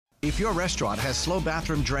If your restaurant has slow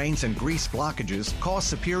bathroom drains and grease blockages, call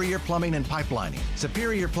Superior Plumbing and Pipelining.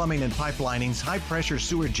 Superior Plumbing and Pipelining's high-pressure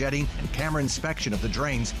sewer jetting and camera inspection of the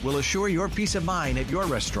drains will assure your peace of mind at your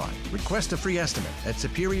restaurant. Request a free estimate at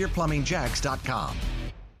SuperiorPlumbingJax.com.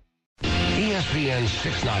 ESPN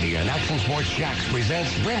 690 and Action Sports Jax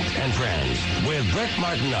presents Brent and Friends with Brent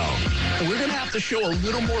Martineau. We're going to have to show a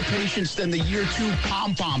little more patience than the year 2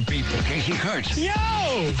 pom-pom people. Casey Kurtz. Yo!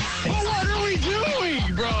 Well, what are we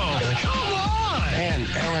doing, bro? Come on! And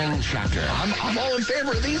Aaron Schachter. I'm all in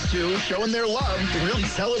favor of these two showing their love, really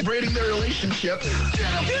celebrating their relationship.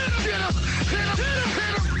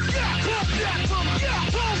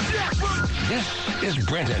 This is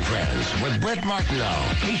Brent and Friends with Brent Martineau,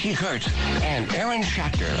 Casey Kurtz, and Aaron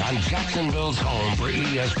Schachter on Jacksonville's home for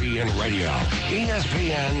ESPN Radio.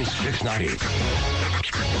 ESPN 690.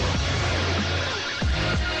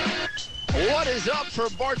 What is up for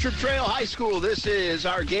Bartram Trail High School? This is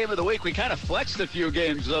our game of the week. We kind of flexed a few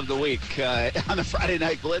games of the week on the Friday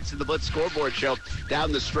Night Blitz and the Blitz Scoreboard Show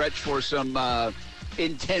down the stretch for some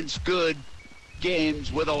intense, good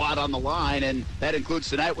games with a lot on the line, and that includes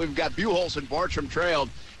tonight. We've got Buchholz and Bartram Trail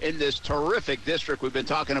in this terrific district we've been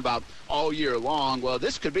talking about all year long. Well,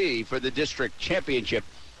 this could be for the district championship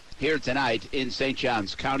here tonight in St.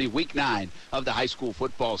 Johns County, Week 9 of the high school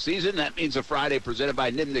football season. That means a Friday presented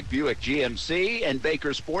by Nimnick Buick GMC and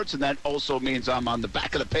Baker Sports, and that also means I'm on the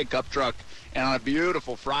back of the pickup truck and on a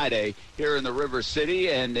beautiful Friday here in the River City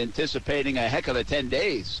and anticipating a heck of a 10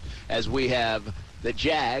 days as we have the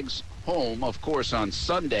Jags home, of course, on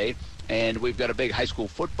Sunday, and we've got a big high school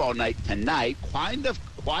football night tonight. Kind of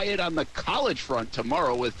quiet on the college front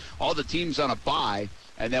tomorrow with all the teams on a bye.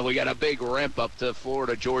 And then we got a big ramp up to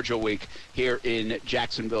Florida-Georgia week here in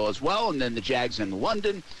Jacksonville as well. And then the Jags in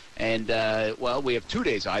London. And, we have 2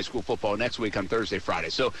 days of high school football next week on Thursday, Friday.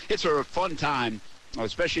 So it's a fun time,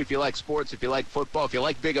 especially if you like sports, if you like football, if you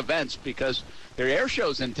like big events, because there are air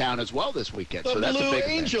shows in town as well this weekend. The so that's Blue a big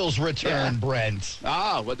Angels event. return, Brent.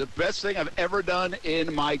 Well, the best thing I've ever done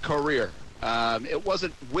in my career. It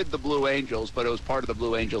wasn't with the Blue Angels, but it was part of the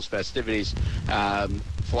Blue Angels festivities,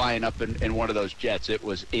 flying up in one of those jets. It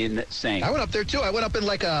was insane. I went up there, too. I went up in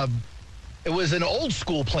it was an old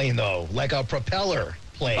school plane, though, like a propeller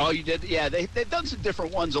plane. Oh, you did? Yeah, they've done some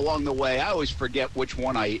different ones along the way. I always forget which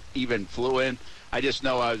one I even flew in. I just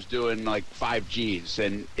know I was doing like 5 Gs,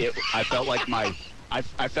 and I felt like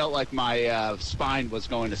my spine was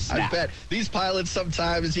going to snap. I bet. These pilots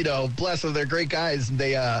sometimes, bless them, they're great guys, and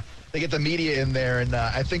they get the media in there, and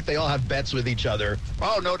I think they all have bets with each other.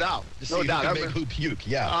 Oh, no doubt. No doubt. Make who puke,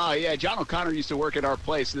 yeah. Oh, yeah. John O'Connor used to work at our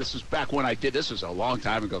place. This was back when I did. This was a long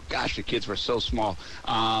time ago. Gosh, the kids were so small.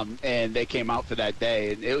 And they came out for that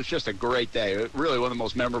day, and it was just a great day. Really one of the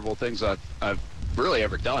most memorable things I've really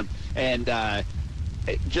ever done. And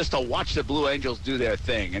just to watch the Blue Angels do their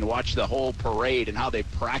thing and watch the whole parade and how they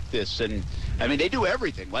practice. And, I mean, they do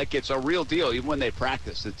everything. Like, it's a real deal, even when they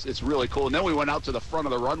practice. It's really cool. And then we went out to the front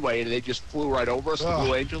of the runway, and they just flew right over us, the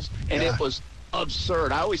Blue Angels. And It was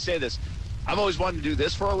absurd. I always say this. I've always wanted to do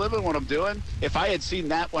this for a living, what I'm doing. If I had seen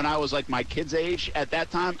that when I was, like, my kid's age at that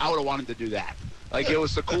time, I would have wanted to do that. Like, it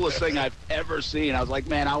was the coolest thing I've ever seen. I was like,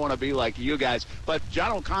 man, I want to be like you guys. But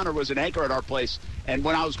John O'Connor was an anchor at our place, and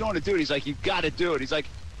when I was going to do it, he's like, you've got to do it. He's like,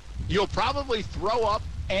 you'll probably throw up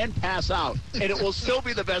and pass out, and it will still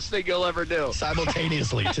be the best thing you'll ever do.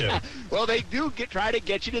 Simultaneously, too. Well, they do try to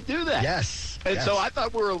get you to do that. Yes. And so I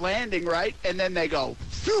thought we were landing, right? And then they go,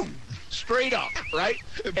 boom, straight up, right?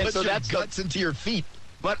 And so that's guts into your feet.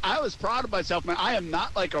 But I was proud of myself, man. I am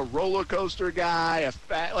not like a roller coaster guy.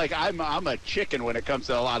 I'm a chicken when it comes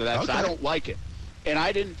to a lot of that. Okay. So I don't like it. And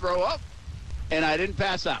I didn't throw up, and I didn't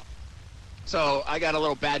pass out. So I got a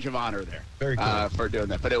little badge of honor there. Very cool. For doing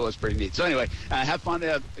that. But it was pretty neat. So anyway, have fun.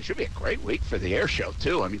 It should be a great week for the air show,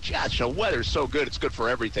 too. I mean, gosh, the weather's so good. It's good for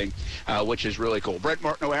everything, which is really cool. Brent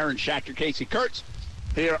Martineau, Aaron Schachter, Casey Kurtz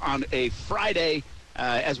here on a Friday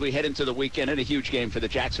as we head into the weekend in a huge game for the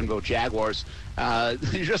Jacksonville Jaguars.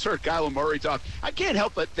 You just heard Kyler Murray talk. I can't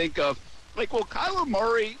help but think of, like, will Kyler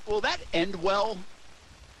Murray, will that end well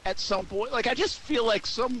at some point? Like, I just feel like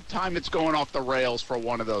sometime it's going off the rails for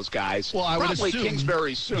one of those guys. Well, I would probably assume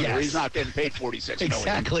Kingsbury sooner. Yes. He's not getting paid $46 million.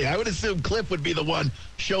 Exactly. I would assume Cliff would be the one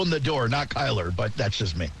shown the door, not Kyler, but that's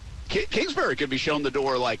just me. Kingsbury could be shown the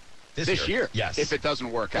door like this year, yes, if it doesn't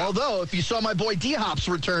work out. Although, if you saw my boy D-Hop's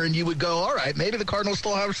return, you would go, all right, maybe the Cardinals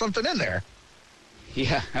still have something in there.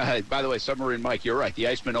 Yeah. By the way, Submarine Mike, you're right. The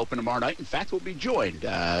Icemen open tomorrow night. In fact, we'll be joined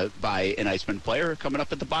by an Iceman player coming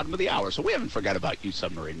up at the bottom of the hour. So we haven't forgot about you,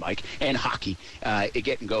 Submarine Mike, and hockey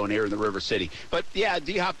getting going here in the River City. But, yeah,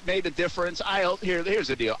 D-Hop made a difference. Here's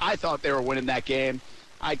the deal. I thought they were winning that game.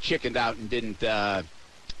 I chickened out and didn't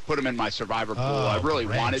put him in my survivor pool. I really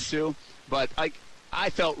wanted to, but I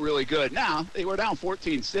felt really good. Now, they were down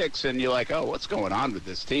 14-6, and you're like, oh, what's going on with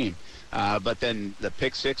this team? But then the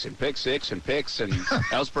pick six, and that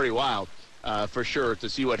was pretty wild for sure to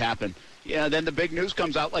see what happened. Yeah, then the big news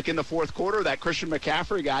comes out like in the fourth quarter that Christian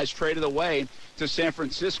McCaffrey guy's traded away to San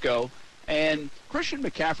Francisco. And Christian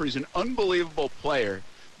McCaffrey's an unbelievable player.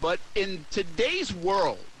 But in today's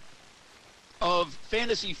world of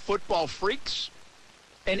fantasy football freaks,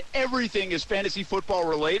 and everything is fantasy football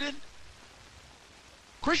related,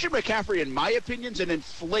 Christian McCaffrey, in my opinion, is an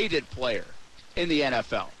inflated player in the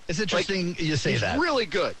NFL. It's interesting you say that. He's really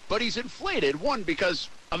good, but he's inflated, one, because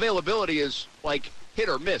availability is like hit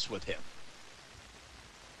or miss with him.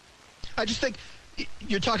 I just think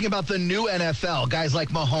you're talking about the new NFL, guys like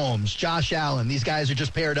Mahomes, Josh Allen. These guys are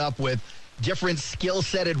just paired up with different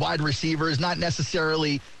skill-setted wide receivers. You don't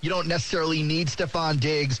necessarily need Stephon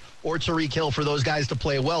Diggs or Tyreek Hill for those guys to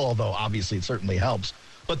play well, although obviously it certainly helps.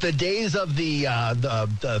 But the days of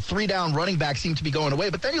the three-down running back seem to be going away.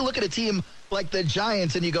 But then you look at a team like the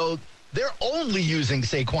Giants and you go, they're only using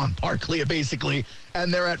Saquon Barkley, basically,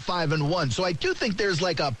 and they're at 5-1. So I do think there's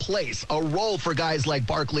like a place, a role for guys like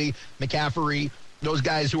Barkley, McCaffrey, those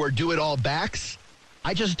guys who are do-it-all backs.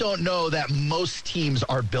 I just don't know that most teams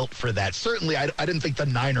are built for that. Certainly, I didn't think the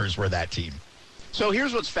Niners were that team. So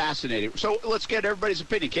here's what's fascinating. So let's get everybody's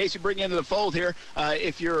opinion. Casey, bring you into the fold here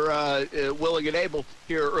if you're willing and able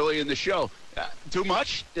here early in the show. Too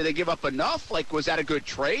much? Did they give up enough? Like, was that a good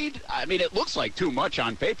trade? I mean, it looks like too much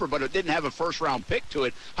on paper, but it didn't have a first-round pick to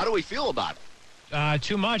it. How do we feel about it?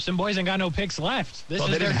 Too much. Them boys ain't got no picks left. This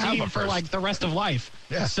is their team for, like, the rest of life.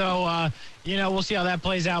 Yeah. So, we'll see how that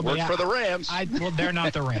plays out. Work for the Rams. Well, they're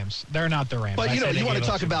not the Rams. They're not the Rams. But, you want to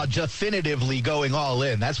talk about definitively going all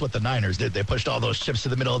in. That's what the Niners did. They pushed all those chips to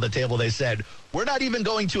the middle of the table. They said, we're not even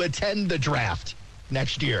going to attend the draft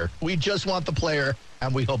next year. We just want the player,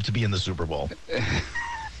 and we hope to be in the Super Bowl.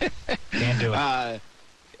 Can't do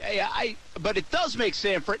it. But it does make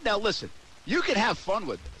Sanford. Now, listen, you can have fun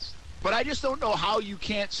with this, but I just don't know how you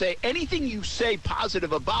can't say anything you say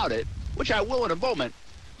positive about it, which I will in a moment.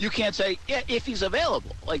 You can't say, yeah, if he's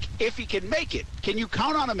available. Like, if he can make it. Can you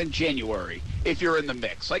count on him in January if you're in the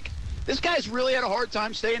mix? Like, this guy's really had a hard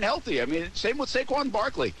time staying healthy. I mean, same with Saquon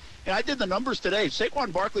Barkley. And I did the numbers today.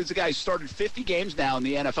 Saquon Barkley's the guy who started 50 games now in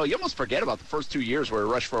the NFL. You almost forget about the first 2 years where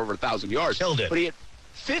he rushed for over 1,000 yards. Killed it. But he had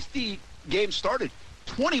 50 games started,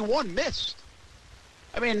 21 missed.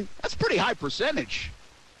 I mean, that's a pretty high percentage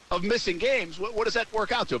of missing games. What does that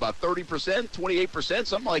work out to? About 30%, 28%,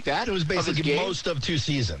 something like that? It was basically most of 2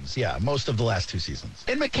 seasons. Yeah, most of the last 2 seasons.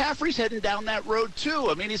 And McCaffrey's heading down that road, too.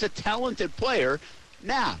 I mean, he's a talented player.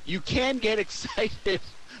 Now, you can get excited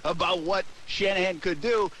about what Shanahan could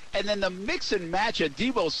do, and then the mix and match of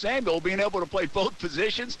Deebo Samuel being able to play both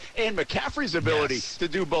positions and McCaffrey's ability to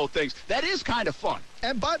do both things. That is kind of fun.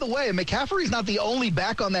 And by the way, McCaffrey's not the only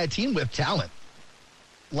back on that team with talent.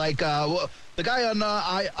 Like the guy on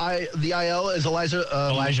the IL is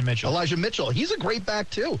Elijah Mitchell. Elijah Mitchell. He's a great back,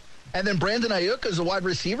 too. And then Brandon Ayuk is a wide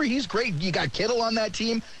receiver. He's great. You got Kittle on that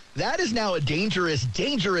team. That is now a dangerous,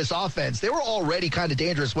 dangerous offense. They were already kind of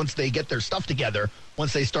dangerous once they get their stuff together,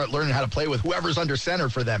 once they start learning how to play with whoever's under center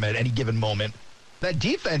for them at any given moment. That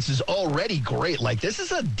defense is already great. Like, this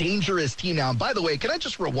is a dangerous team now. And by the way, can I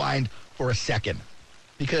just rewind for a second?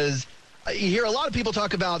 Because you hear a lot of people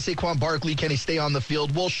talk about Saquon Barkley. Can he stay on the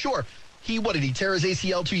field? Well, sure. What did he tear his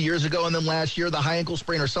ACL 2 years ago, and then last year the high ankle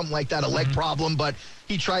sprain or something like that, a leg problem, but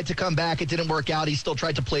he tried to come back. It didn't work out. He still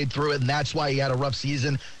tried to play through it, and that's why he had a rough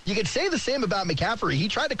season. You could say the same about McCaffrey. He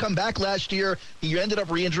tried to come back last year. He ended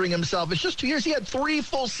up re-injuring himself. It's just 2 years. He had 3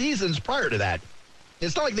 full seasons prior to that.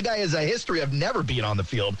 It's not like the guy has a history of never being on the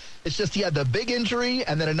field. It's just he had the big injury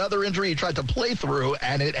and then another injury he tried to play through,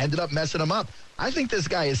 and it ended up messing him up. I think this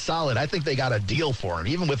guy is solid. I think they got a deal for him,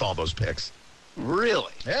 even with all those picks.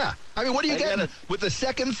 Really? Yeah. I mean, what are you getting with the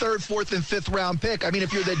 2nd, 3rd, 4th, and 5th round pick? I mean,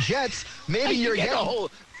 if you're the Jets, maybe you're getting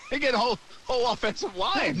a whole offensive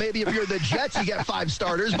line. Well, maybe if you're the Jets, you get 5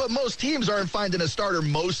 starters, but most teams aren't finding a starter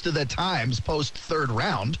most of the times post 3rd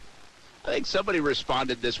round. I think somebody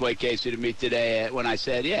responded this way, Casey, to me today when I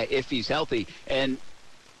said, yeah, if he's healthy. And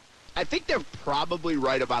I think they're probably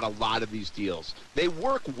right about a lot of these deals. They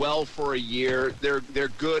work well for a year. They're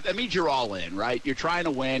good. That means you're all in, right? You're trying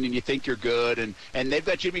to win, and you think you're good. And they've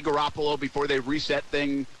got Jimmy Garoppolo before they reset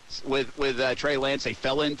things with Trey Lance. They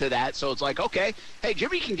fell into that. So it's like, okay, hey,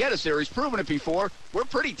 Jimmy can get us there. He's proven it before. We're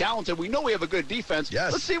pretty talented. We know we have a good defense.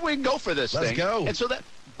 Yes. Let's see if we can go for this thing. Let's go. And so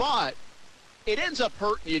but it ends up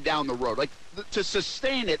hurting you down the road. Like, to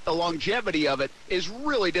sustain it, the longevity of it is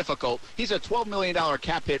really difficult. He's a $12 million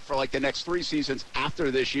cap hit for like the next 3 seasons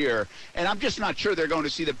after this year, and I'm just not sure they're going to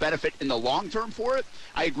see the benefit in the long term for it.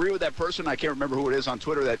 I agree with that person. I can't remember who it is on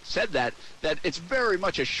Twitter that said that it's very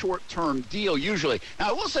much a short-term deal usually. Now,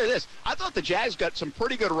 I will say this. I thought the Jags got some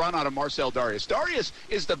pretty good run out of Marcell Dareus. Dareus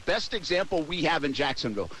is the best example we have in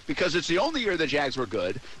Jacksonville because it's the only year the Jags were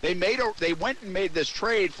good. They went and made this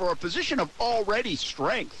trade for a position of already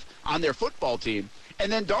strength on their football team.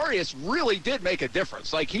 And then Dareus really did make a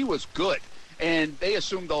difference. Like, he was good. And they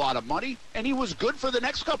assumed a lot of money, and he was good for the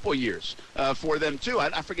next couple of years for them, too.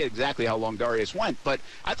 I forget exactly how long Dareus went, but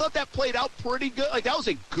I thought that played out pretty good. Like, that was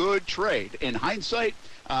a good trade in hindsight,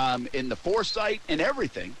 in the foresight, and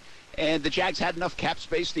everything. And the Jags had enough cap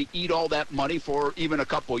space to eat all that money for even a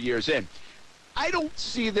couple of years in. I don't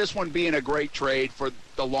see this one being a great trade for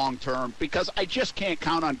the long term because I just can't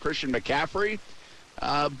count on Christian McCaffrey.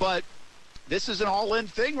 But this is an all-in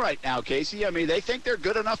thing right now, Casey. I mean, they think they're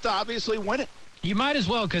good enough to obviously win it. You might as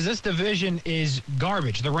well, because this division is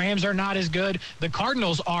garbage. The Rams are not as good. The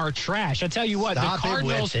Cardinals are trash. I tell you what, the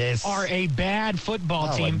Cardinals are a bad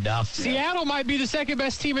football team. Enough. Seattle might be the second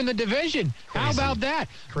best team in the division. Crazy. How about that?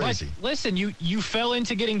 Crazy. But listen, you fell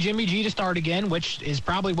into getting Jimmy G to start again, which is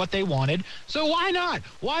probably what they wanted. So why not?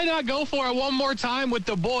 Why not go for it one more time with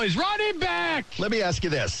the boys? Run it back! Let me ask you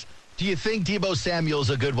this. Do you think Deebo Samuel's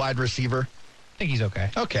a good wide receiver? I think he's okay.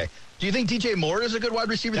 Okay. Do you think DJ Moore is a good wide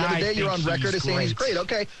receiver? The other day you're on record as saying he's great.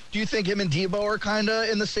 Okay. Do you think him and Deebo are kind of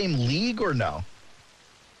in the same league or no?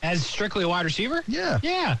 As strictly a wide receiver? Yeah.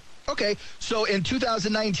 Yeah. Okay. So in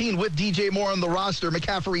 2019 with DJ Moore on the roster,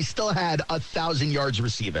 McCaffrey still had 1,000 yards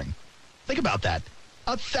receiving. Think about that.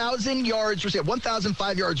 1,000 yards receiving,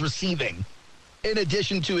 1,005 yards receiving in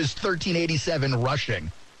addition to his 1,387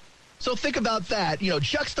 rushing. So think about that.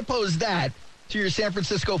 Juxtapose that to your San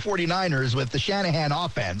Francisco 49ers with the Shanahan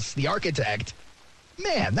offense, the architect.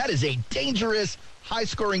 Man, that is a dangerous,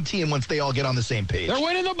 high-scoring team once they all get on the same page. They're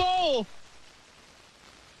winning the bowl.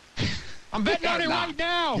 I'm betting on it right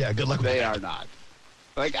now. Yeah, good luck with that. They are not.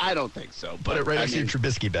 Like, I don't think so. Put it right next to your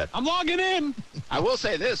Trubisky bet. I'm logging in. I will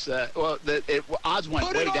say this. Odds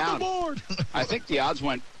went way down. The board. I think the odds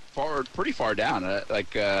went pretty far down.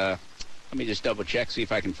 Let me just double-check, see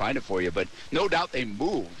if I can find it for you. But no doubt they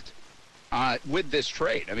moved with this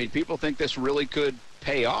trade. I mean, people think this really could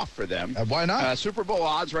pay off for them. Why not? Super Bowl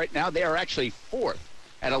odds right now, they are actually fourth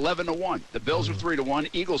at 11-1. The Bills are 3-1,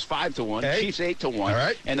 Eagles 5-1, Chiefs 8-1, all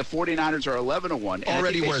right. And the 49ers are 11-1. And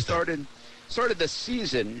already worth it. Started the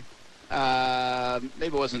season, maybe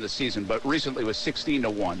it wasn't the season, but recently was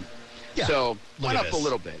 16-1. Yeah. So went up a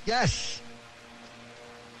little bit. Yes.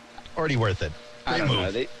 Already worth it. Great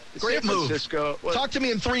move. Great move. Talk to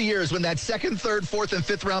me in 3 years when that second, third, fourth, and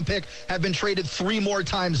fifth round pick have been traded 3 more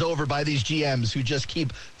times over by these GMs who just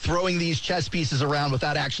keep throwing these chess pieces around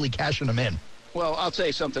without actually cashing them in. Well, I'll tell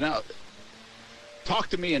you something else. Talk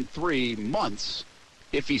to me in 3 months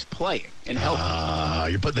if he's playing and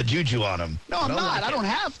healthy. You're putting the juju on him. No, I'm not. I don't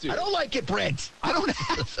have to. I don't like it, Brent. I don't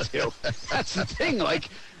have to. That's the thing. Like,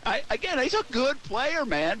 again, he's a good player,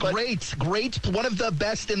 man. But Great. One of the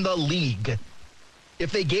best in the league.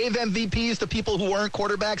 If they gave MVPs to people who weren't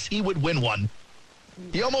quarterbacks, he would win one.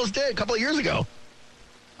 He almost did a couple of years ago.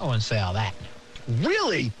 I wouldn't say all that.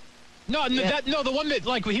 Really? No, the one that,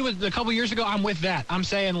 like, he was a couple years ago, I'm with that. I'm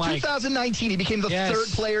saying, like... 2019, he became the third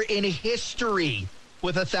player in history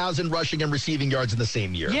with 1,000 rushing and receiving yards in the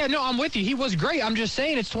same year. Yeah, no, I'm with you. He was great. I'm just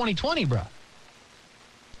saying it's 2020, bro.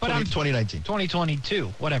 But 2019. 2022,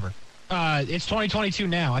 whatever. It's 2022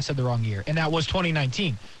 now. I said the wrong year. And that was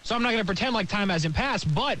 2019. So I'm not going to pretend like time hasn't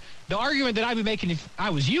passed. But the argument that I'd be making if I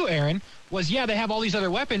was you, Aaron, was, yeah, they have all these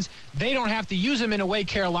other weapons. They don't have to use them in a way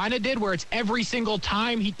Carolina did, where it's every single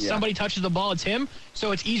time somebody touches the ball, it's him.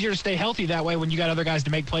 So it's easier to stay healthy that way when you got other guys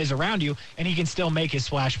to make plays around you, and he can still make his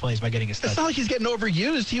splash plays by getting his touch. It's not like he's getting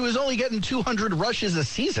overused. He was only getting 200 rushes a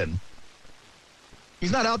season.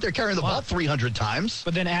 He's not out there carrying the ball 300 times.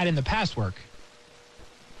 But then add in the pass work.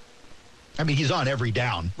 I mean, he's on every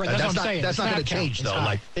down. Right, that's what I'm saying. That's not going to change, though.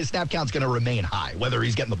 Like, his snap count's going to remain high, whether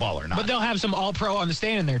he's getting the ball or not. But they'll have some all-pro on the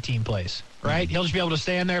stand in their team plays, right? He'll just be able to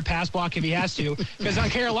stand there, pass block if he has to. Because on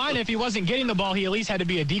Carolina, if he wasn't getting the ball, he at least had to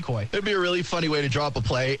be a decoy. It'd be a really funny way to draw up a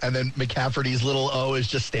play, and then McCaffrey's little O is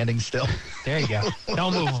just standing still. There you go.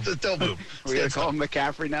 Don't move him. Don't move. We're going to call him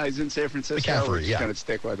McCaffrey now. He's in San Francisco. McCaffrey, We're just going to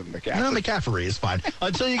stick with him, McCaffrey. No, McCaffrey is fine.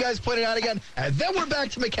 Until you guys point it out again, and then we're back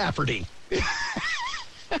to McCaffrey.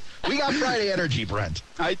 We got Friday energy, Brent.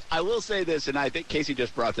 I will say this, and I think Casey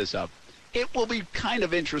just brought this up. It will be kind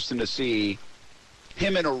of interesting to see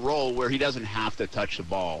him in a role where he doesn't have to touch the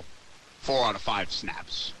ball 4 out of 5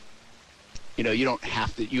 snaps. you don't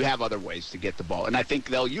have to. You have other ways to get the ball, and I think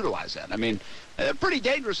they'll utilize that. I mean, pretty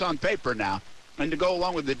dangerous on paper now. And to go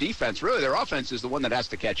along with the defense, really, their offense is the one that has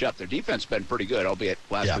to catch up. Their defense has been pretty good, albeit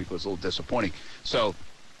last week was a little disappointing. So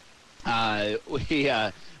we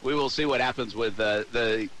will see what happens with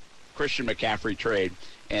the Christian McCaffrey trade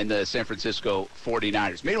and the San Francisco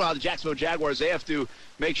 49ers. Meanwhile, the Jacksonville Jaguars, they have to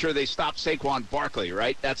make sure they stop Saquon Barkley,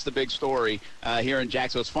 right? That's the big story here in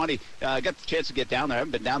Jacksonville. It's funny. I got the chance to get down there. I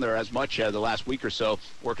haven't been down there as much the last week or so,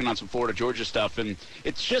 working on some Florida, Georgia stuff. And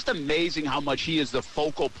it's just amazing how much he is the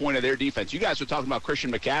focal point of their defense. You guys were talking about Christian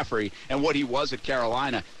McCaffrey and what he was at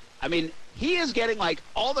Carolina. I mean, he is getting, like,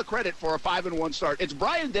 all the credit for a 5-1 start. It's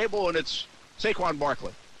Brian Daboll and it's Saquon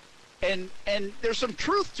Barkley. And there's some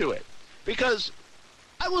truth to it because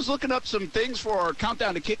I was looking up some things for our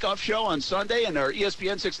Countdown to Kickoff show on Sunday and our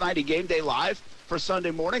ESPN 690 Game Day Live for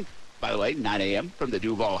Sunday morning. By the way, 9 a.m. from the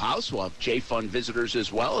Duval House. We'll have J-Fun visitors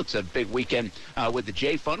as well. It's a big weekend with the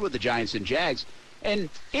J-Fun with the Giants and Jags. And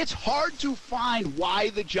it's hard to find why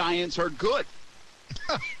the Giants are good.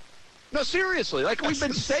 No, seriously. Like, we've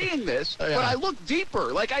been saying this, but I looked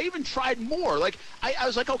deeper. Like, I even tried more. Like, I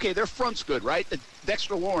was like, okay, their front's good, right?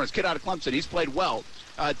 Dexter Lawrence, kid out of Clemson, he's played well.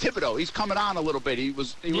 Thibodeau, he's coming on a little bit. He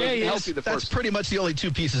was healthy the first. That's pretty much the only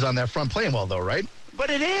two pieces on that front playing well, though, right?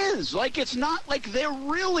 But it is. Like, it's not like they're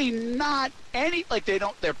really not any, like they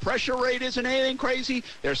don't, their pressure rate isn't anything crazy.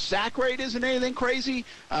 Their sack rate isn't anything crazy.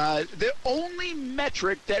 The only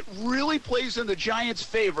metric that really plays in the Giants'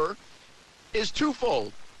 favor is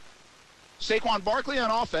twofold. Saquon Barkley on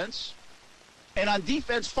offense and on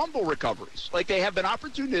defense fumble recoveries. Like, they have been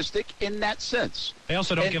opportunistic in that sense. They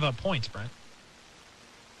also don't give up points, Brent.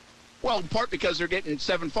 Well, in part because they're getting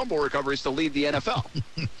 7 fumble recoveries to lead the NFL.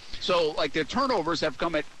 So, like, their turnovers have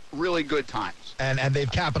come at really good times. And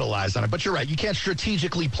they've capitalized on it. But you're right. You can't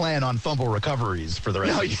strategically plan on fumble recoveries for the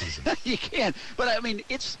rest of the season. You can't. But, I mean,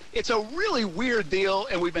 it's a really weird deal,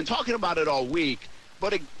 and we've been talking about it all week.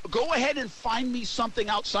 But go ahead and find me something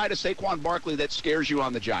outside of Saquon Barkley that scares you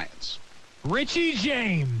on the Giants. Richie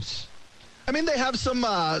James. I mean, they have some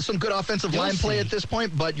good offensive line play at this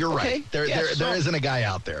point, but you're right. There isn't a guy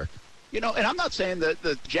out there. You know, and I'm not saying that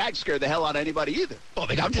the Jags scare the hell out of anybody either. Well,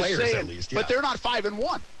 they got players at least, But they're not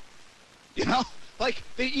 5-1. You know? Like,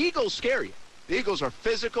 the Eagles scare you. The Eagles are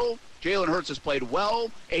physical. Jalen Hurts has played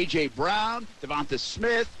well. A.J. Brown, Devonta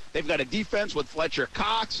Smith. They've got a defense with Fletcher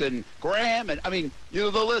Cox and Graham. And, I mean, the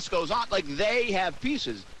list goes on. Like, they have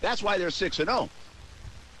pieces. That's why they're 6-0.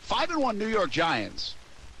 5-1 New York Giants.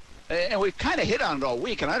 And we've kind of hit on it all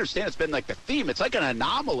week. And I understand it's been like the theme. It's like an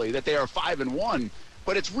anomaly that they are 5-1.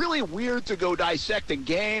 But it's really weird to go dissect a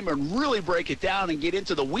game and really break it down and get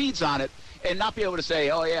into the weeds on it and not be able to say,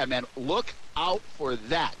 oh, yeah, man, look out for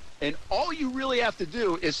that. And all you really have to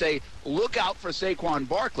do is say, look out for Saquon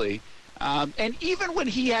Barkley. And even when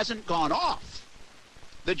he hasn't gone off,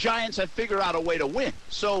 the Giants have figured out a way to win.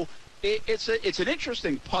 So it's an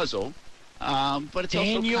interesting puzzle, but it's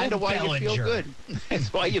also kind of why you feel good.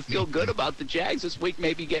 It's why you feel good about the Jags this week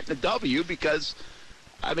maybe getting a W because,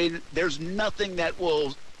 I mean, there's nothing that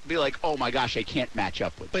will be like, oh, my gosh, I can't match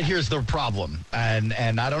up with But here's the problem, and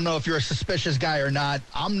I don't know if you're a suspicious guy or not.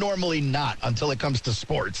 I'm normally not until it comes to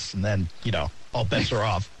sports, and then, all bets are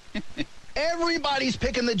off. Everybody's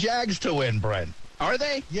picking the Jags to win, Brent. Are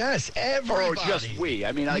they? Yes, everybody. Or just we?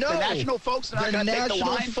 I mean, like the national folks are going to take the line? The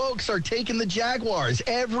national folks are taking the Jaguars.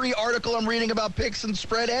 Every article I'm reading about picks and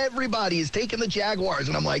spread, everybody is taking the Jaguars.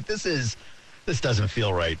 And I'm like, this doesn't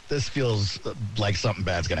feel right. This feels like something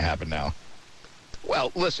bad's going to happen now.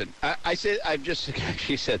 Well, listen, I've just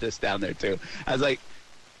actually said this down there, too. I was like,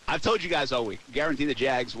 I've told you guys all week, guarantee the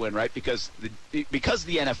Jags win, right? Because the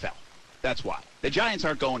NFL. That's why. The Giants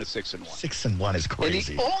aren't going to 6-1. 6-1 is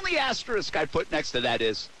crazy. And the only asterisk I put next to that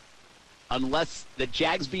is, unless the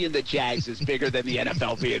Jags being the Jags is bigger than the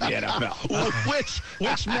NFL being the NFL.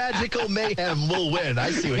 which magical mayhem will win.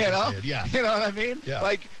 I see what you're saying. Yeah. You know what I mean? Yeah.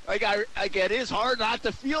 Like it is hard not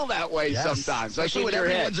to feel that way sometimes. Especially when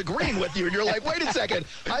everyone's agreeing with you and you're like, wait a second,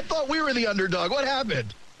 I thought we were the underdog. What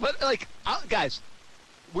happened? But, guys,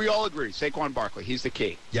 we all agree, Saquon Barkley, he's the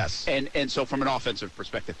key. Yes. And so from an offensive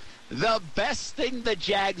perspective, the best thing the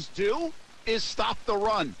Jags do is stop the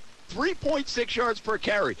run. 3.6 yards per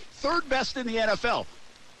carry. Third best in the NFL.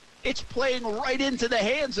 It's playing right into the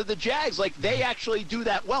hands of the Jags. Like, they actually do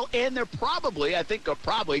that well. And they're probably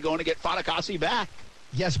going to get Fatukasi back.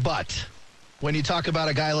 Yes, but when you talk about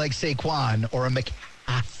a guy like Saquon or a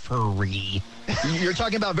McCaffrey, you're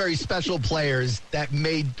talking about very special players that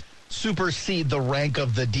may supersede the rank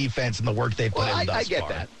of the defense and the work they've put in thus far. I get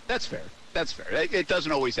that. That's fair. It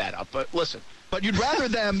doesn't always add up. But listen, But you'd rather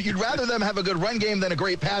them have a good run game than a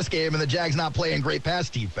great pass game, and the Jags not playing great pass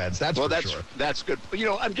defense. That's sure. That's good.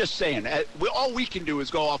 I'm just saying, all we can do is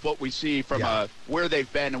go off what we see from where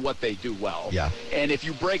they've been and what they do well. Yeah. And if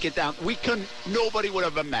you break it down, nobody would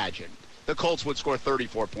have imagined the Colts would score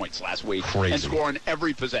 34 points last week and score on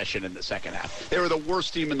every possession in the second half. They were the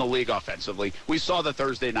worst team in the league offensively. We saw the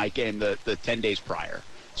Thursday night game the 10 days prior.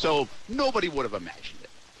 So nobody would have imagined it.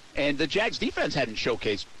 And the Jags defense hadn't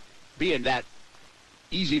showcased being that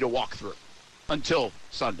easy to walk through until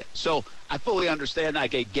Sunday. So I fully understand. I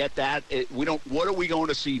get that. What are we going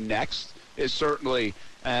to see next is certainly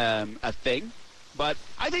a thing. But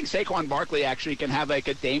I think Saquon Barkley actually can have like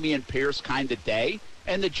a Dameon Pierce kind of day,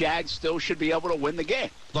 and the Jags still should be able to win the game.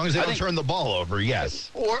 As long as they don't turn the ball over,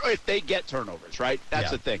 yes. Or if they get turnovers, right?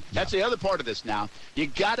 That's the thing. That's the other part of this now. You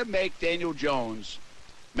got to make Daniel Jones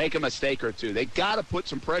make a mistake or two. They got to put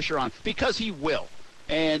some pressure on, because he will.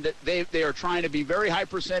 And they are trying to be very high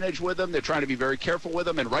percentage with him. They're trying to be very careful with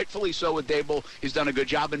him, and rightfully so with Dable. He's done a good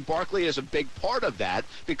job, and Barkley is a big part of that,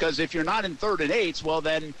 because if you're not in 3rd and 8s, well,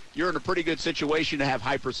 then you're in a pretty good situation to have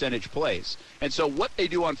high percentage plays. And so what they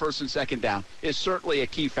do on 1st and 2nd down is certainly a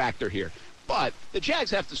key factor here. But the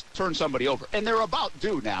Jags have to turn somebody over, and they're about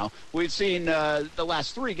due now. We've seen the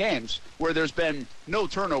last 3 games where there's been no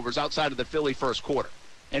turnovers outside of the Philly first quarter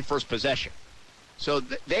and first possession. So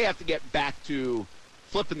they have to get back to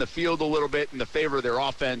flipping the field a little bit in the favor of their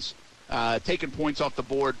offense, taking points off the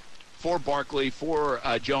board for Barkley, for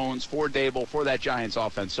Jones, for Dable, for that Giants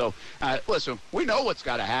offense. So, listen, we know what's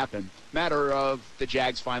got to happen. Matter of the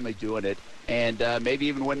Jags finally doing it, and maybe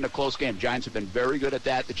even winning a close game. Giants have been very good at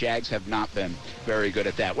that. The Jags have not been very good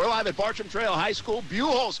at that. We're live at Bartram Trail High School.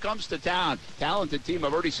 Buchholz comes to town. Talented team.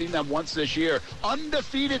 I've already seen them once this year.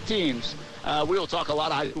 Undefeated teams. We will talk a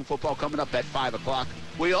lot of high school football coming up at 5 o'clock.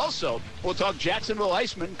 We also will talk Jacksonville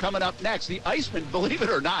Icemen coming up next. The Icemen, believe it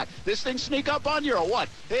or not, this thing sneak up on you or what?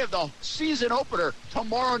 They have the season opener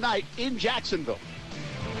tomorrow night in Jacksonville.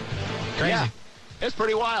 Crazy. Yeah, it's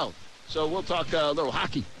pretty wild. So we'll talk a little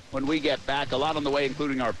hockey when we get back. A lot on the way,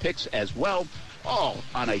 including our picks as well. All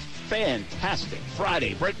on a fantastic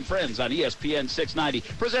Friday. Brent and Friends on ESPN 690.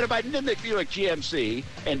 Presented by Nimnick Buick GMC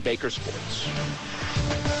and Baker Sports.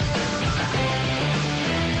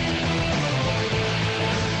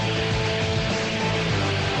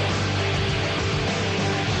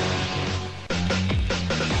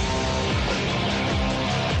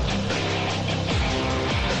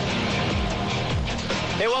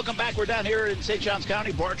 Hey, welcome back. We're down here in St. Johns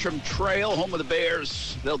County, Bartram Trail, home of the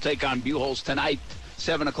Bears. They'll take on Buchholz tonight,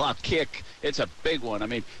 7 o'clock kick. It's a big one. I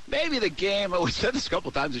mean, maybe the game, we said this a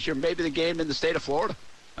couple times this year, maybe the game in the state of Florida.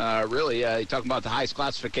 Really, you're talking about the highest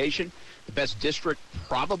classification, the best district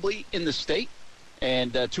probably in the state,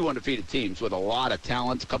 and 2 undefeated teams with a lot of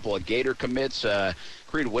talent, a couple of Gator commits.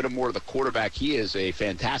 Creed Whittemore, the quarterback, he is a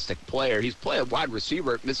fantastic player. He's played wide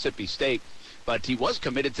receiver at Mississippi State, but he was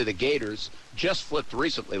committed to the Gators, just flipped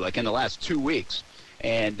recently, like in the last 2 weeks.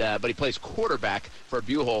 And but he plays quarterback for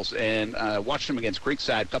Buchholz, and watched him against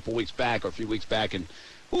Creekside a couple weeks back, or a few weeks back, and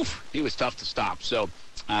he was tough to stop. So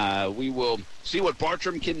we will see what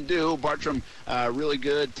Bartram can do. Bartram, really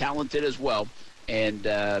good, talented as well. And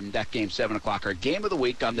that game, 7 o'clock, our game of the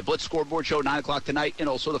week on the Blitz Scoreboard Show, 9 o'clock tonight, and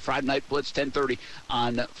also the Friday Night Blitz, 10:30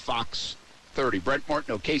 on Fox 30. Brent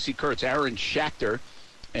Martineau, Casey Kurtz, Aaron Schachter,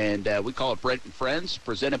 and we call it Brent and Friends,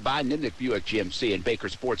 presented by Nimnick Buick GMC and Baker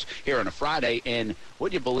Sports here on a Friday. And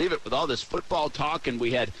would you believe it, with all this football talk, and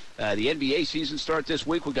we had the NBA season start this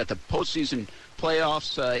week. We got the postseason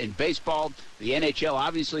playoffs in baseball. The NHL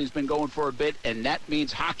obviously has been going for a bit, and that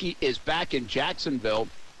means hockey is back in Jacksonville.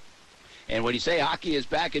 And when you say hockey is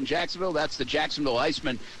back in Jacksonville, that's the Jacksonville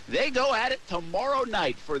Icemen. They go at it tomorrow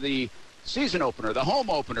night for the season opener, the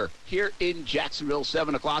home opener here in Jacksonville,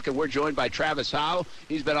 7 o'clock, and we're joined by Travis Howe.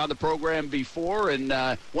 He's been on the program before, and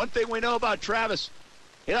one thing we know about Travis,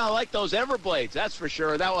 he don't like those Everblades, that's for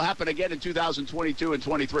sure. That will happen again in 2022 and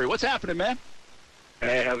 23. What's happening, man?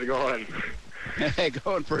 Hey, how's it going? Hey,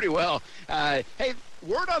 going pretty well. Hey,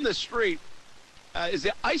 word on the street is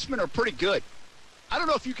the Icemen are pretty good. I don't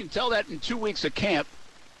know if you can tell that in 2 weeks of camp,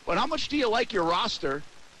 but how much do you like your roster?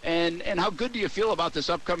 And how good do you feel about this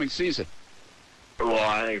upcoming season? Well,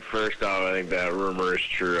 I think first off, I think that rumor is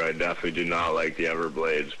true. I definitely do not like the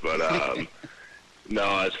Everblades, but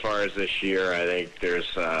no. As far as this year, I think there's.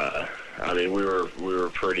 I mean, we were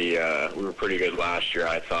pretty good last year,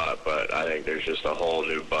 I thought, but I think there's just a whole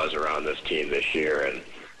new buzz around this team this year, and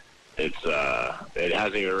it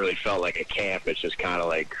hasn't even really felt like a camp. It's just kind of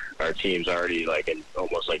like our team's already like in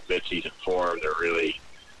almost like mid-season form. They're really.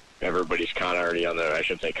 Everybody's kind of already on the, I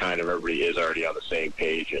shouldn't say kind of, everybody is already on the same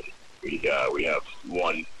page, and we have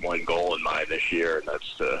one goal in mind this year, and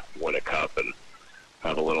that's to win a cup and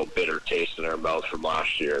have a little bitter taste in our mouth from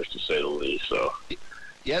last year, to say the least. So.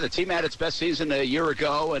 Yeah, the team had its best season a year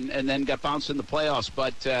ago and then got bounced in the playoffs.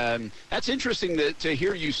 But that's interesting to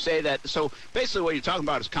hear you say that. So basically what you're talking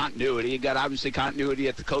about is continuity. You got obviously continuity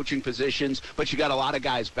at the coaching positions, but you got a lot of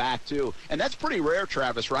guys back too. And that's pretty rare,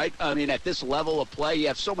 Travis, right? I mean, at this level of play, you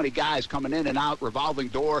have so many guys coming in and out, revolving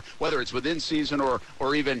door, whether it's within season or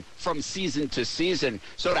even from season to season.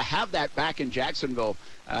 So to have that back in Jacksonville,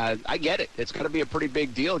 I get it. It's going to be a pretty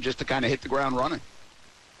big deal just to kind of hit the ground running.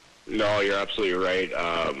 No, you're absolutely right.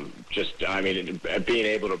 Being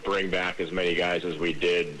able to bring back as many guys as we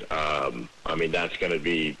did, that's going to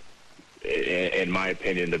be, in my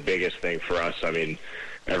opinion, the biggest thing for us. I mean,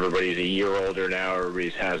 everybody's a year older now.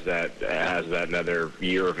 Everybody has that another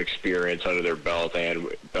year of experience under their belt, and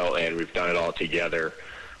we've done it all together.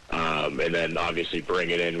 And then obviously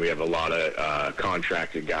bringing in, we have a lot of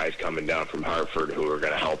contracted guys coming down from Hartford who are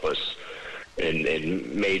going to help us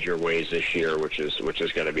in major ways this year, which is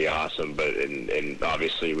going to be awesome. But and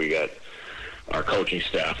obviously we got our coaching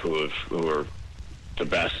staff who are the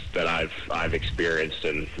best that I've experienced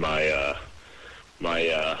in my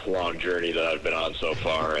long journey that I've been on so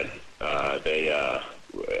far, and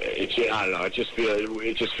it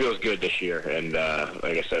just feels good this year. And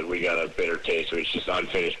like I said, we got a bitter taste, so it's just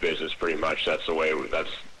unfinished business pretty much. That's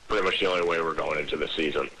pretty much the only way we're going into the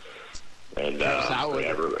season. And go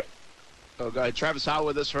ahead. Travis Howe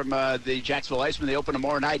with us from the Jacksonville Icemen. They open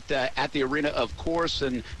tomorrow night at the arena, of course,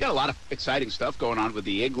 and got a lot of exciting stuff going on with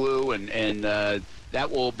the Igloo, and that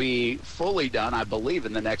will be fully done, I believe,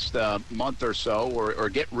 in the next month or so, or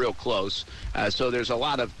get real close. So there's a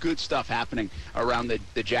lot of good stuff happening around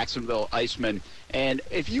the Jacksonville Icemen. And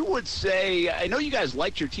if you would say, I know you guys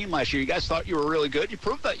liked your team last year. You guys thought you were really good. You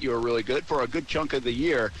proved that you were really good for a good chunk of the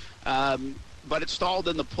year, but it stalled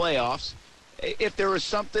in the playoffs. If there was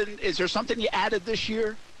something, is there something you added this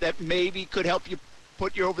year that maybe could help you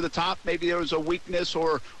put you over the top? Maybe there was a weakness,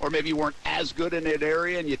 or maybe you weren't as good in that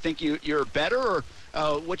area and you think you're better, or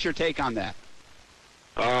what's your take on that?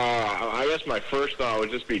 I guess my first thought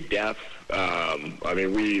would just be depth.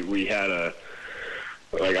 We had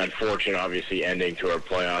unfortunate, obviously, ending to our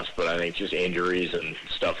playoffs, but I think just injuries and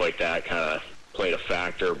stuff like that kind of played a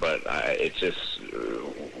factor. But it's just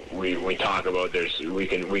we talk about we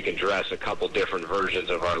can dress a couple different versions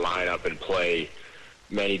of our lineup and play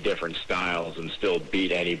many different styles and still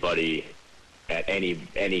beat anybody at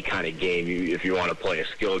any kind of game. If you want to play a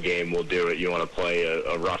skill game, we'll do it. You want to play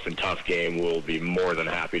a rough and tough game, we'll be more than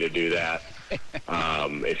happy to do that.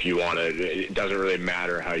 If you want to, it doesn't really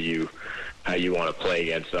matter how you want to play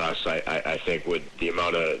against us. I think with the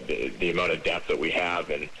amount of depth that we have,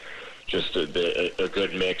 and just a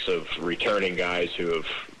good mix of returning guys who have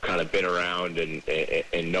kind of been around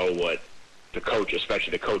and know what the coach,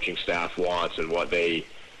 especially the coaching staff, wants, and what they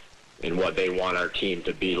want our team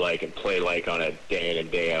to be like and play like on a day in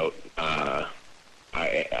and day out.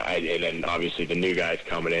 And then obviously the new guys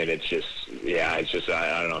coming in, it's just I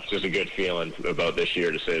don't know, it's just a good feeling about this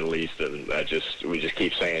year, to say the least. And we just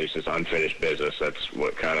keep saying it's just unfinished business. That's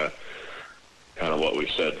what kind of what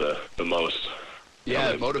we've said the most.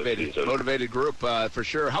 Yeah, motivated group for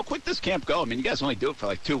sure. How quick does camp go? I mean, you guys only do it for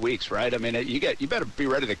like 2 weeks, right? I mean, you better be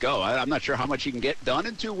ready to go. I'm not sure how much you can get done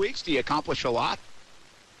in 2 weeks. Do you accomplish a lot?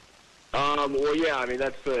 Well, yeah. I mean,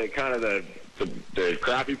 that's the kind of the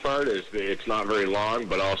crappy part is it's not very long,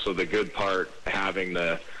 but also the good part, having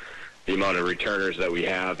the amount of returners that we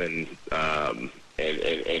have, and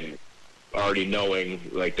already knowing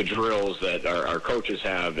like the drills that our coaches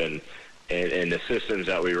have, and the systems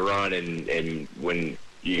that we run, and when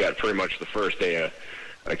you got pretty much the first day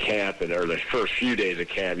of camp, or the first few days of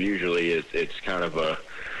camp, usually it's kind of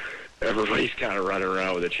everybody's kind of running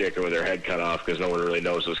around with a chicken with their head cut off because no one really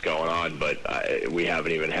knows what's going on. But we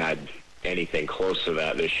haven't even had anything close to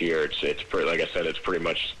that this year. It's pretty, like I said, it's pretty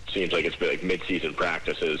much seems like it's been like mid-season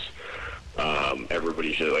practices.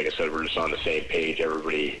 Everybody should, like I said, we're just on the same page.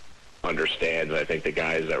 Everybody understands. I think the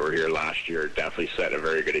guys that were here last year definitely set a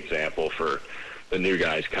very good example for the new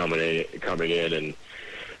guys coming in and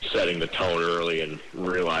setting the tone early and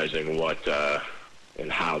realizing what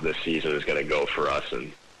and how this season is going to go for us,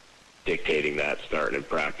 and dictating that starting in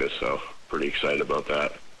practice. So pretty excited about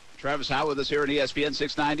that. Travis Howe with us here at ESPN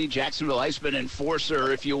 690, Jacksonville Icemen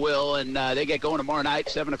enforcer, if you will, and they get going tomorrow night,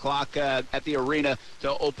 7 o'clock at the arena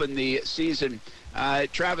to open the season.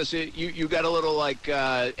 Travis, you got a little like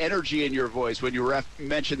energy in your voice when you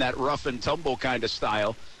mentioned that rough and tumble kind of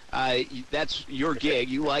style. That's your gig.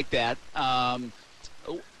 You like that. Can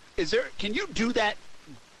you do that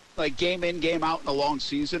like game in, game out in a long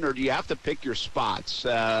season, or do you have to pick your spots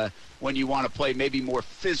when you want to play maybe more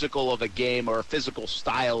physical of a game or a physical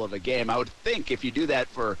style of a game? I would think if you do that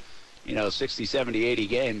for, 60, 70, 80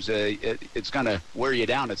 games, it's going to wear you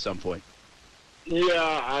down at some point.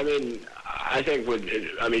 Yeah, I mean, I think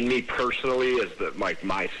me personally, as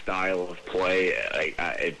my style of play,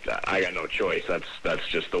 I got no choice. That's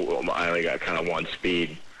just I only got kind of one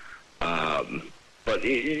speed. But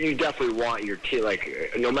you definitely want your team,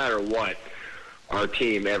 no matter what, our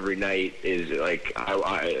team every night is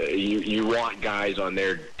you want guys on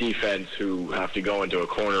their defense who have to go into a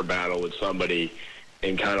corner battle with somebody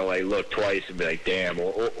and kind of look twice and be like, damn,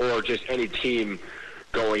 or just any team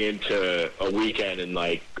going into a weekend and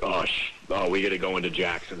we got to go into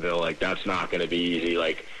Jacksonville. That's not going to be easy.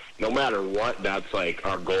 No matter what, that's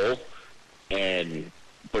our goal.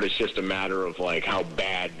 But it's just a matter of how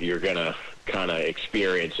bad you're going to kind of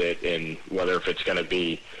experience it, and whether if it's going to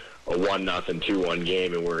be a 1-0, 2-1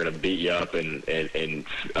 game and we're going to beat you up and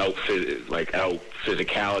out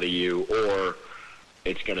physicality you, or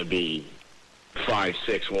it's going to be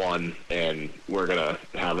 5-6-1 and we're going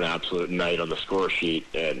to have an absolute night on the score sheet.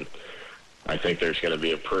 And I think there's going to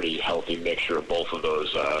be a pretty healthy mixture of both of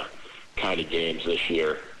those kind of games this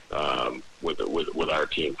year with our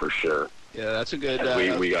team for sure. Yeah, that's a good.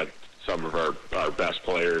 We got some of our best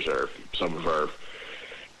players, or some of our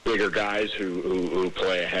bigger guys who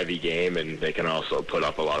play a heavy game, and they can also put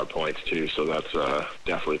up a lot of points too. So that's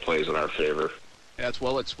definitely plays in our favor. That's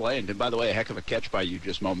well explained. And by the way, a heck of a catch by you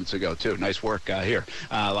just moments ago, too. Nice work here,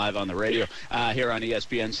 live on the radio, here on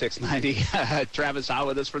ESPN 690. Travis Howe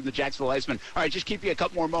with us from the Jacksonville Icemen. All right, just keep you a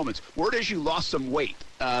couple more moments. Word is you lost some weight.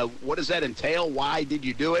 What does that entail? Why did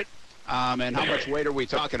you do it? And how much weight are we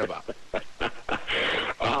talking about?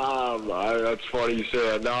 That's funny you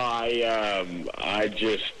say that. No, I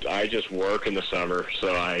just work in the summer,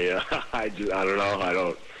 so I don't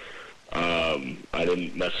know. I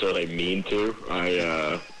didn't necessarily mean to.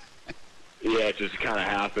 It just kind of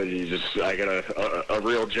happened. I got a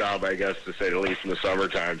real job, I guess, to say the least, in the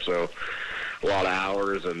summertime. So a lot of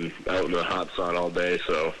hours and out in the hot sun all day.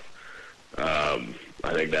 So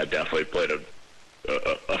I think that definitely played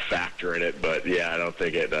a factor in it. But yeah, I don't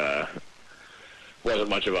think it wasn't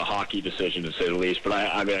much of a hockey decision, to say the least. But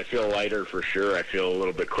I feel lighter for sure. I feel a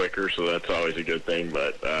little bit quicker, so that's always a good thing.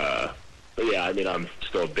 But yeah, I'm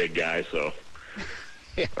still a big guy, so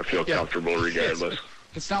I feel comfortable regardless.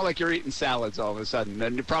 It's not like you're eating salads all of a sudden,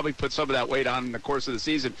 and you probably put some of that weight on in the course of the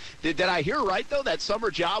season. Did I hear right, though, that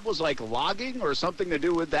summer job was logging or something to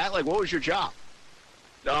do with that? What was your job?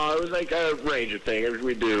 No, it was a range of things.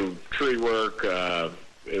 We do tree work.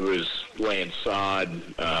 It was laying sod,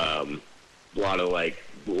 a lot of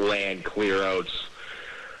land clear outs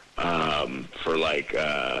for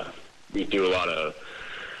we do a lot of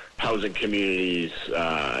housing communities,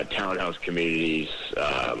 townhouse communities,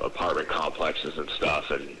 apartment complexes and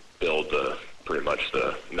stuff, and pretty much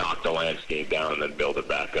knock the landscape down and then build it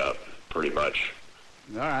back up, pretty much.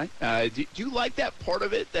 All right. Do you like that part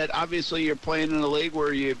of it, that obviously you're playing in a league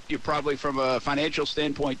where you probably, from a financial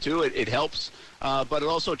standpoint, too, it helps, but it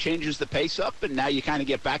also changes the pace up, and now you kind of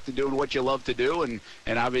get back to doing what you love to do, and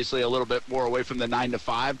obviously a little bit more away from the 9 to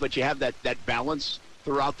 5, but you have that balance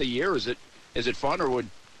throughout the year. Is it fun, or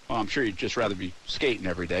well, I'm sure you'd just rather be skating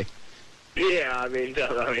every day? Yeah, I mean,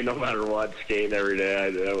 no matter what, skating every day.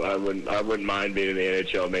 I wouldn't mind being in the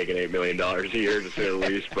NHL making $8 million a year, to say the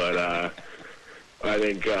least. But I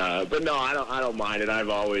think, but no, I don't mind it.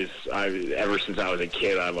 Ever since I was a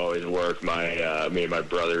kid, I've always worked. Me and my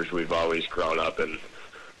brothers, we've always grown up, and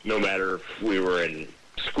no matter if we were in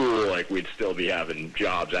school, we'd still be having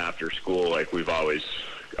jobs after school.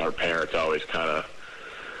 Our parents always kind of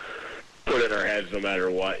put in our heads, no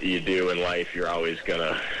matter what you do in life, you're always going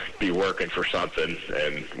to be working for something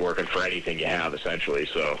and working for anything you have, essentially.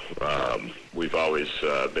 So we've always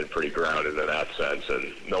been pretty grounded in that sense.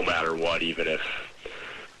 And no matter what, even if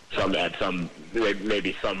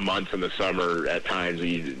maybe some months in the summer at times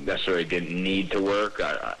you necessarily didn't need to work,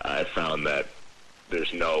 I found that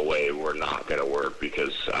there's no way we're not going to work,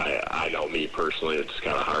 because I know me personally, it's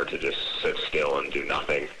kind of hard to just sit still and do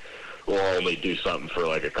nothing. We'll only do something for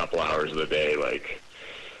a couple hours of the day,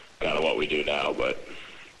 kind of what we do now. But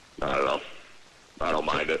I don't know. I don't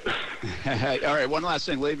mind it. All right, one last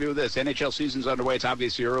thing. Leave you with this. NHL season's underway. It's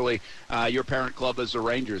obviously early. Your parent club is the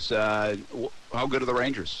Rangers. How good are the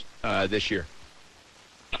Rangers this year?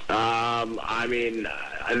 They're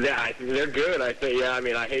good. I think. Yeah.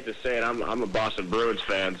 I hate to say it. I'm a Boston Bruins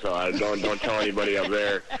fan, so I don't tell anybody up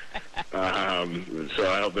there. So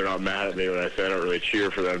I hope they're not mad at me when I say I don't really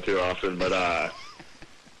cheer for them too often. But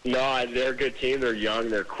No, they're a good team. They're young.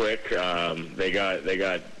 They're quick. They got.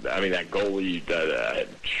 I mean, that goalie,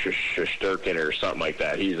 Shesterkin or something like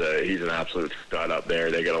that. He's an absolute stud up there.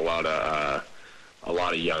 They got a lot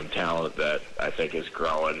of young talent that I think is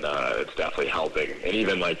growing. It's definitely helping. And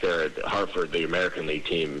even like they're at Hartford, the American League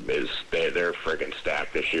team they're freaking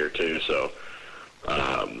stacked this year too. So.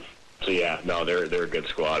 So yeah, no, they're a good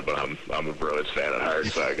squad, but I'm a Bruins fan at heart,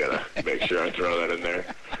 so I gotta make sure I throw that in there.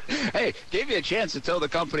 Hey, gave you a chance to tell the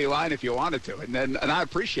company line if you wanted to, and I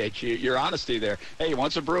appreciate your honesty there. Hey,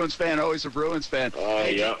 once a Bruins fan, always a Bruins fan.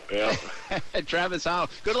 Yeah. Travis Howe,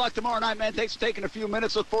 good luck tomorrow night, man. Thanks for taking a few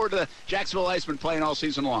minutes. Look forward to the Jacksonville Icemen playing all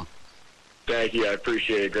season long. Thank you, I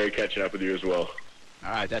appreciate it. Great catching up with you as well. All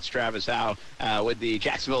right, that's Travis Howe with the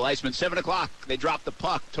Jacksonville Icemen. 7 o'clock, they drop the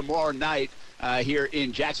puck tomorrow night. Here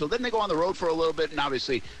in Jacksonville. Then they go on the road for a little bit, and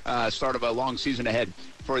obviously start of a long season ahead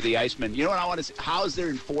for the Icemen. You know what I want to see? How's their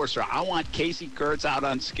enforcer? I want Casey Kurtz out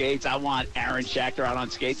on skates. I want Aaron Schachter out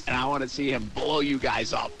on skates, and I want to see him blow you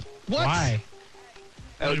guys up. What? Why?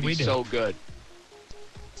 That would be so good.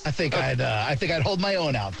 I think I'd hold my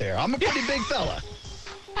own out there. I'm a pretty big fella.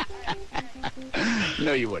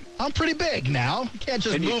 No, you wouldn't. I'm pretty big now. You can't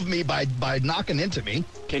just move me by knocking into me.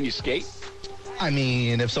 Can you skate? I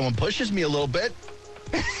mean, if someone pushes me a little bit,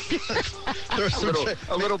 there's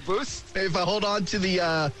a little boost. Maybe if I hold on to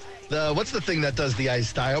the what's the thing that does the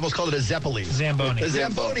ice? I almost called it a Zeppeli. Zamboni. The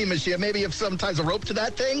Zamboni machine. Maybe if someone ties a rope to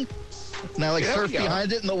that thing, and I surf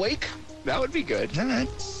behind it in the wake. That would be good. All right.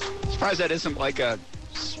 Surprised that isn't like a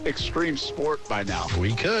extreme sport by now.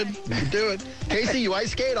 We could do it. Casey, you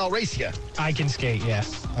ice skate? I'll race you. I can skate, yeah.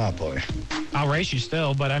 Oh boy. I'll race you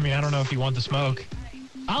still, but I mean, I don't know if you want the smoke.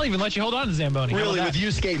 I'll even let you hold on to Zamboni. Really, with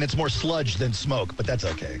you skating, it's more sludge than smoke, but that's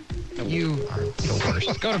okay. You are the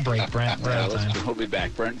worst. Go to break, Brent. We're out of time. We'll be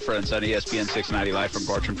back. Brent and Friends on ESPN 690 live from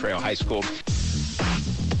Bartram Trail High School.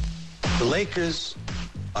 The Lakers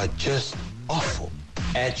are just awful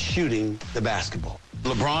at shooting the basketball.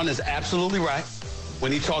 LeBron is absolutely right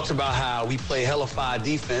when he talks about how we play hellified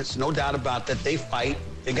defense. No doubt about that. They fight.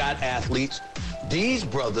 They got athletes. These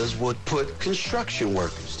brothers would put construction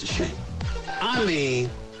workers to shame. I mean,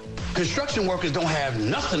 construction workers don't have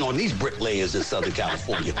nothing on these bricklayers in Southern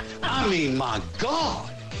California. I mean, my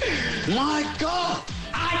God.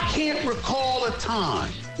 I can't recall a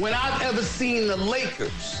time when I've ever seen the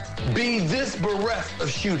Lakers be this bereft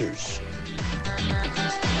of shooters.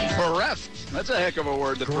 Bereft. That's a heck of a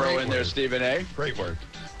word to throw in there, Stephen A. Great word.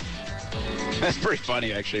 That's pretty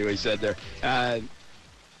funny, actually, what he said there.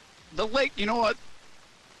 You know what?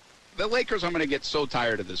 The Lakers, I'm going to get so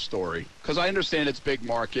tired of this story because I understand it's big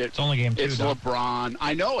market. It's only game 2, It's though. LeBron.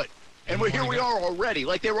 I know it. And here we are already.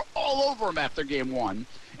 Like, they were all over him after game 1.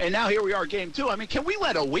 And now here we are, game 2. I mean, can we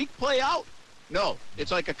let a week play out? No.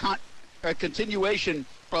 It's like a continuation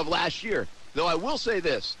of last year. Though I will say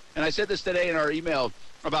this, and I said this today in our email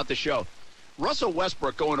about the show. Russell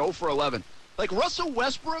Westbrook going 0 for 11. Like, Russell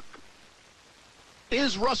Westbrook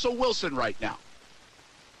is Russell Wilson right now.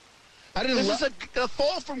 This is a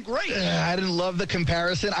fall from grace. I didn't love the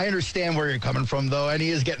comparison. I understand where you're coming from, though, and he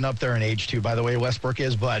is getting up there in age, too, by the way, Westbrook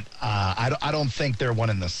is, but I don't think they're one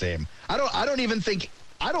and the same. I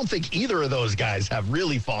don't think either of those guys have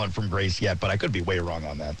really fallen from grace yet, but I could be way wrong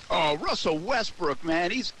on that. Oh, Russell Westbrook,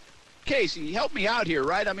 man. Casey, help me out here,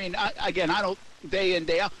 right? I mean, I don't day in,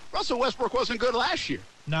 day out. Russell Westbrook wasn't good last year.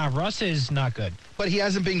 Nah, Russ is not good. But he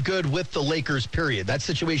hasn't been good with the Lakers, period. That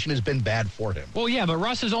situation has been bad for him. Well, yeah, but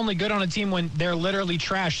Russ is only good on a team when they're literally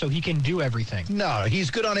trash, so he can do everything. No,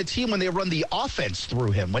 he's good on a team when they run the offense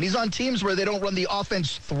through him. When he's on teams where they don't run the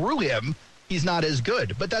offense through him, he's not as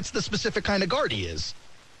good. But that's the specific kind of guard he is.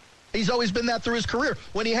 He's always been that through his career.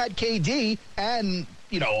 When he had KD and,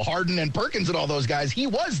 Harden and Perkins and all those guys, he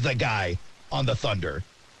was the guy on the Thunder.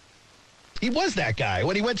 He was that guy.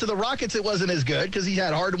 When he went to the Rockets, it wasn't as good because he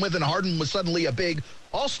had Harden with, and Harden was suddenly a big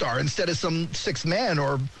all-star instead of some sixth man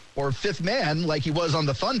or fifth man like he was on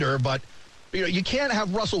the Thunder. But you can't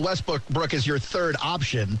have Russell Westbrook as your third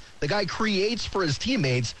option. The guy creates for his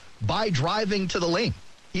teammates by driving to the lane.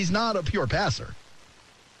 He's not a pure passer.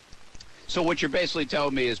 So what you're basically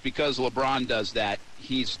telling me is because LeBron does that,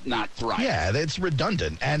 he's not thriving. Yeah, it's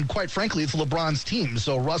redundant. And quite frankly, it's LeBron's team,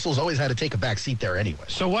 so Russell's always had to take a back seat there anyway.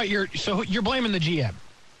 So you're blaming the GM?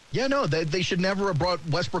 Yeah, no, they should never have brought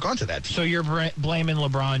Westbrook onto that team. So you're blaming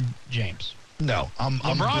LeBron James? No, I'm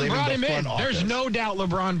LeBron brought him in. Office. There's no doubt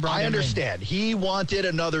LeBron brought him in. I understand. He wanted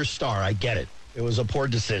another star. I get it. It was a poor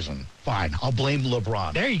decision. Fine, I'll blame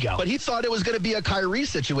LeBron. There you go. But he thought it was going to be a Kyrie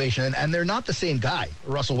situation, and they're not the same guy,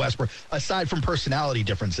 Russell Westbrook, aside from personality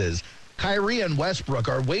differences. Kyrie and Westbrook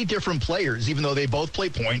are way different players, even though they both play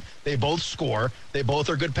point, they both score, they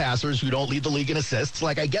both are good passers who don't lead the league in assists.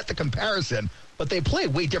 Like, I get the comparison, but they play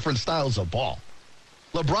way different styles of ball.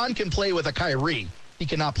 LeBron can play with a Kyrie. He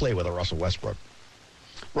cannot play with a Russell Westbrook.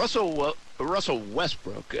 Russell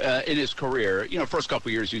Westbrook, in his career, first couple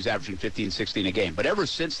of years he was averaging 15, 16 a game. But ever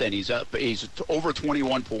since then, he's over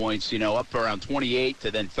 21 points, up around 28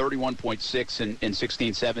 to then 31.6 in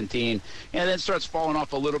 16, 17. And then starts falling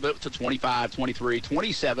off a little bit to 25, 23,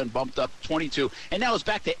 27, bumped up 22. And now it's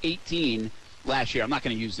back to 18 last year. I'm not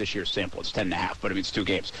going to use this year's sample. It's 10.5, but I mean, it's 2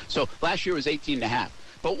 games. So last year was 18.5.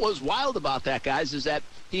 But what was wild about that, guys, is that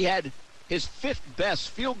he had his 5th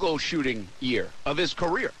best field goal shooting year of his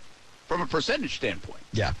career from a percentage standpoint.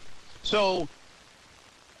 Yeah. So,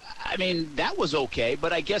 I mean, that was okay,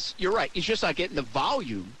 but I guess you're right. He's just not getting the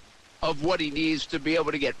volume of what he needs to be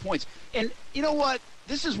able to get points. And you know what?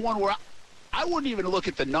 This is one where I wouldn't even look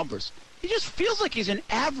at the numbers. He just feels like he's an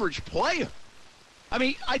average player. I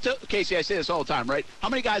mean, Casey, I say this all the time, right? How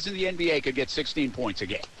many guys in the NBA could get 16 points a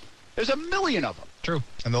game? There's a million of them. True.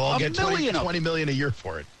 And they'll all get $20 million a year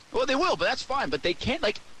for it. Well, they will, but that's fine. But they can't,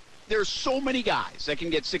 there's so many guys that can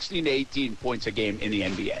get 16 to 18 points a game in the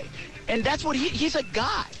NBA. And that's what he's a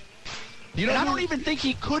guy. And I don't even think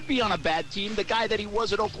he could be on a bad team, the guy that he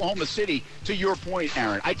was at Oklahoma City, to your point,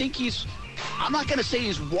 Aaron. I think I'm not going to say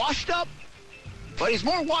he's washed up, but he's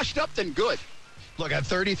more washed up than good. Look, at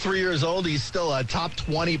 33 years old, he's still a top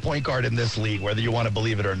 20 point guard in this league, whether you want to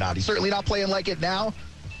believe it or not. He's certainly not playing like it now,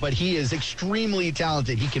 but he is extremely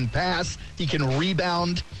talented. He can pass, he can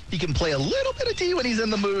rebound, he can play a little bit of D when he's in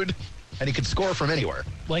the mood, and he can score from anywhere.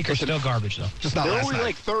 Lakers still garbage, though. Just not There are last only night.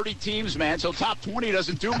 like 30 teams, man, so top 20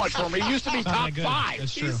 doesn't do much for him. He used to be top 5.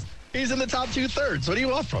 That's true. He's in the top 2/3. What do you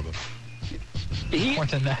want from him? More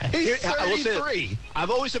than that. He's I will say 33. I've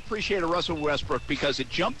always appreciated Russell Westbrook because it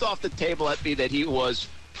jumped off the table at me that he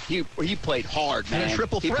played hard, man. And a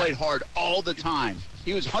triple He threat. played hard all the time.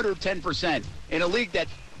 He was 110% in a league that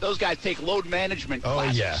those guys take load management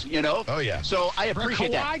classes, Oh, yeah. So I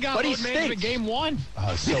appreciate that. Kawhi got But he load management stinks. game 1.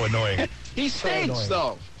 Oh, so annoying. He stinks, annoying.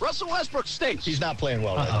 though. Russell Westbrook stinks. He's not playing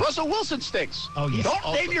well right now. Russell Wilson stinks. Oh, yeah.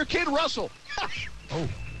 Don't name your kid Russell. Oh.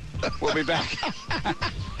 We'll be back.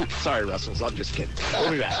 Sorry, Russells. I'm just kidding.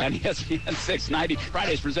 We'll be back on ESPN 690.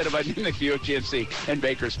 Fridays presented by Munich Buick GMC and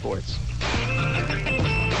Baker Sports.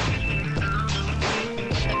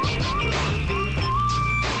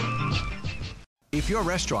 If your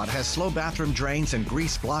restaurant has slow bathroom drains and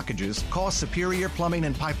grease blockages, call Superior Plumbing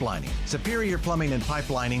and Pipelining. Superior Plumbing and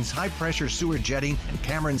Pipelining's high-pressure sewer jetting and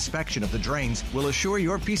camera inspection of the drains will assure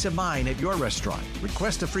your peace of mind at your restaurant.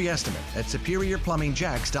 Request a free estimate at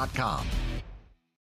SuperiorPlumbingJacks.com.